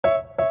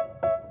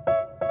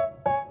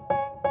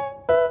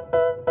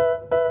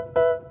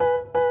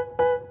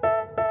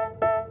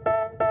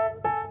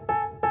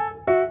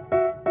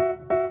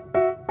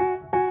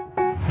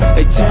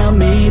tell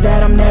me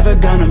that I'm never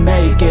gonna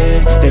make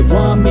it. They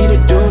want me to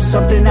do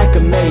something that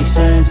could make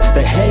sense.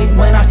 They hate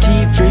when I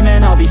keep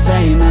dreaming I'll be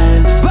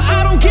famous, but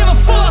I don't give a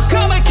fuck,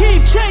 I'ma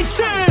keep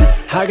chasing.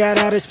 I got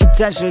all this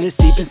potential that's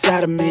deep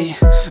inside of me,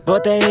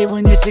 but they hate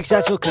when you're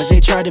successful cause they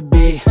try to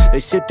be. They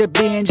sit there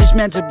being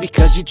judgmental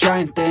because you're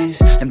trying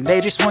things, and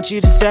they just want you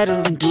to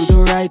settle and do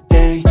the right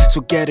thing. So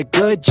get a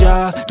good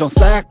job, don't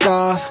slack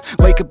off.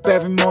 Wake up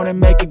every morning,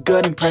 make a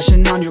good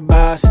impression on your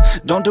boss.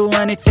 Don't do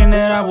anything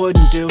that I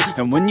wouldn't do,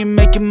 and when you're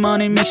making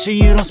money, make sure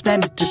you don't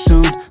spend it too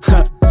soon.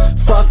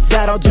 Fuck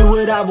that, I'll do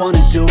what I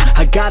wanna do.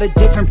 I got a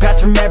different path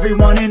from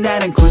everyone, and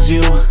that includes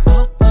you.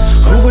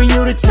 Who are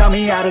you to tell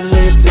me how to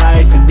live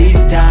life? In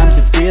these times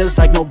it feels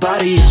like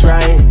nobody's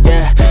right,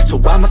 yeah. So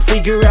I'ma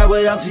figure out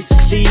what else we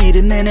succeed,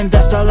 and then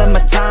invest all of my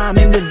time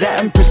into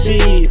that and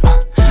proceed.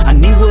 I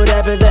need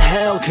whatever the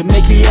hell could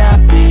make me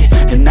happy,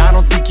 and I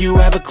don't think you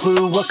have a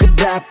clue what could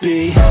that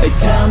be. They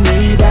tell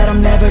me that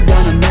I'm never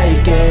gonna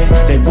make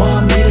it. They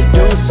want me to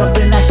do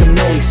something that can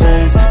make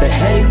sense. They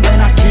hate when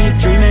I keep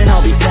dreaming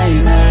I'll be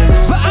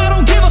famous, but I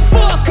don't give a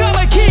fuck,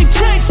 I'ma keep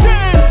chasing.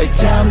 They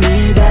tell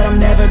me that I'm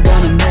never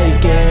gonna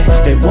make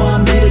it. They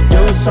want me to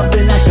do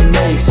something that can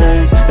make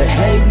sense. They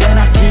hate when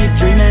I keep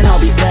dreaming I'll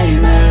be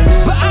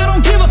famous, but I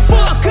don't give a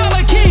fuck,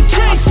 I'ma keep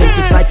chasing. I think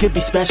this life could be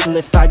special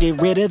if I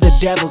get rid of the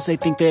devils. They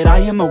think that I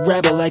am a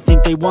rebel, I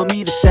think they want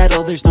me to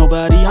settle. There's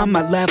nobody on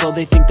my level,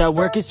 they think that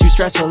work is too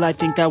stressful. I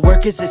think that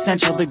work is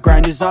essential, the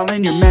grind is all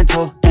in your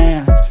mental.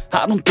 And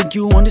I don't think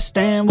you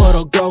understand what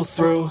I'll go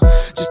through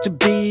just to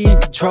be in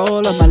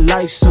control of my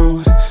life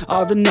soon.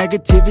 All the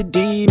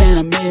negativity, man,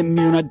 I'm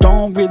immune. I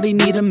don't really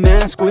need a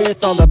mask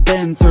with all I've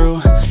been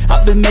through.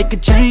 I've been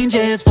making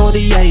changes for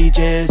the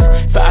ages.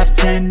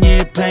 5-10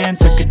 year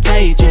plans are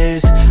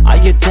contagious. I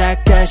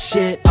attack that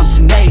shit, I'm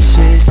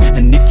tenacious.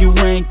 And if you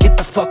ain't, get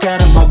the fuck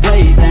out of my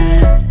way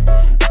then.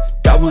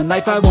 Got one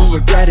life, I won't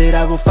regret it.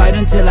 I will fight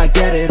until I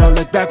get it. I'll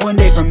look back one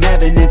day from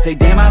heaven and say,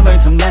 damn, I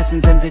learned some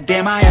lessons. And say,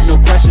 damn, I have no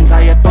questions.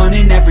 I had fun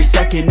in every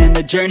second, and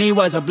the journey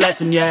was a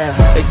blessing, yeah.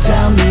 They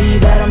tell me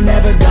that I'm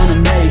never gonna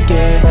make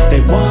it.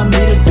 They want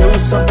me to do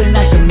something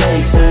that can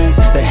make sense.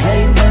 They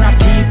hate when I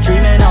keep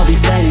dreaming I'll be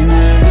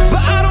famous,